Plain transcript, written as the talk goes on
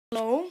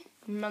Hallo,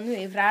 Manu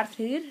Everaert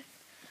here,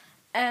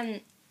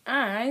 and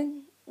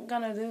I'm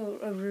gonna do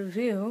a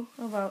review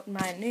about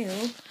my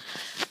new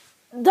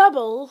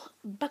double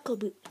buckle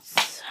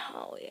boots.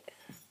 Oh yeah.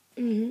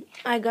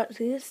 I got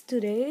these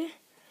today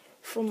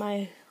from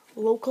my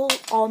local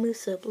Almi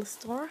surplus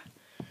store.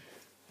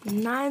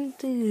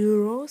 90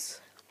 euros.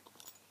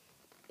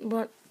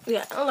 But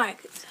yeah, I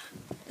like it.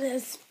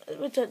 This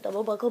with a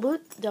double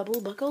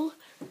buckle.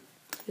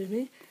 Excuse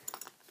me.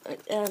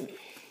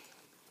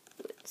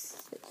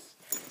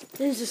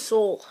 This is the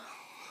sole.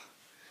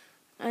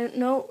 I don't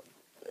know.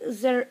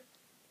 Is there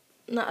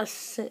not a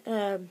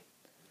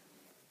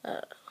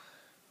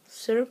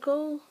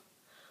circle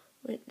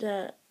with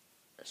the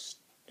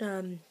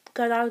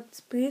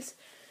cutout piece?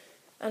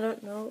 I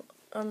don't know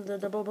on the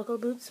double buckle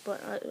boots,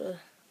 but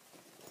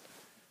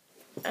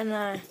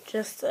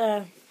just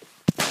yeah.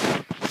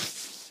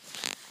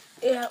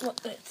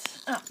 What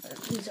it's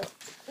these are.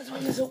 This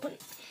one is open.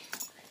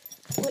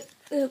 Wait,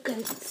 you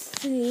can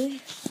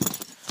see.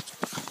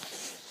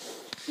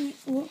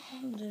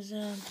 There's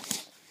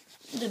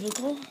the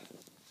buckle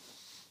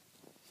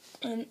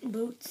and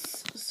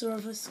boots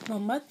service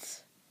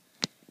combat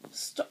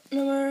stock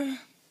number,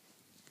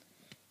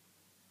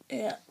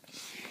 yeah,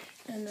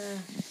 and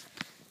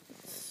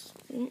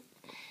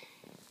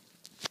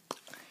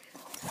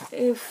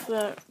if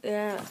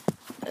yeah,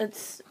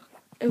 it's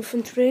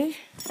infantry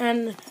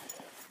and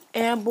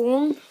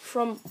airborne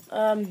from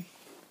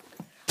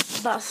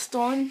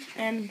Bastogne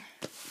and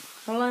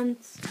Holland.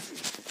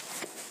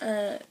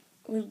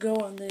 We go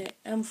on the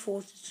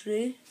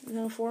M43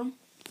 uniform,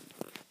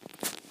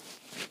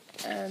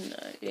 and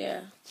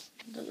yeah,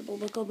 the double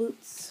buckle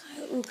boots.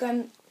 We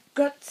can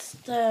cut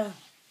the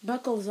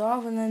buckles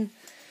off, and then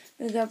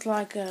we got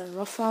like a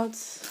rough out.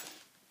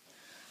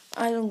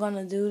 I'm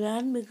gonna do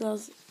that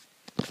because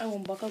I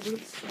want buckle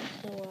boots.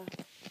 So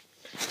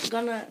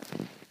gonna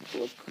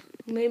look.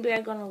 Maybe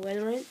I'm gonna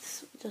weather it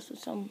just with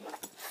some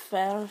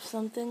fur or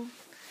something,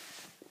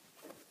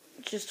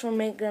 just to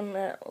make them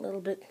a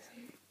little bit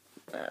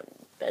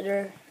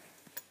better.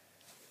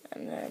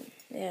 And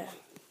yeah,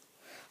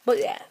 but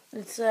yeah,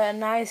 it's a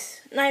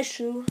nice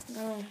shoe.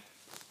 So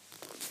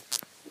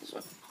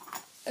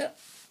yeah,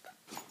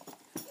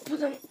 put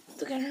them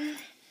together.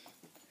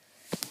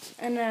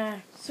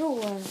 And so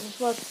this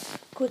was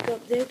a quick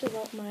update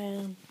about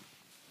my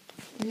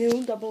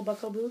new double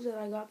buckle boots that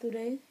I got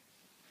today,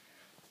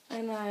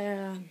 and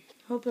I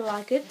hope you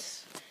like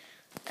it.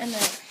 And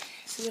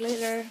see you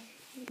later.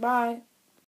 Bye.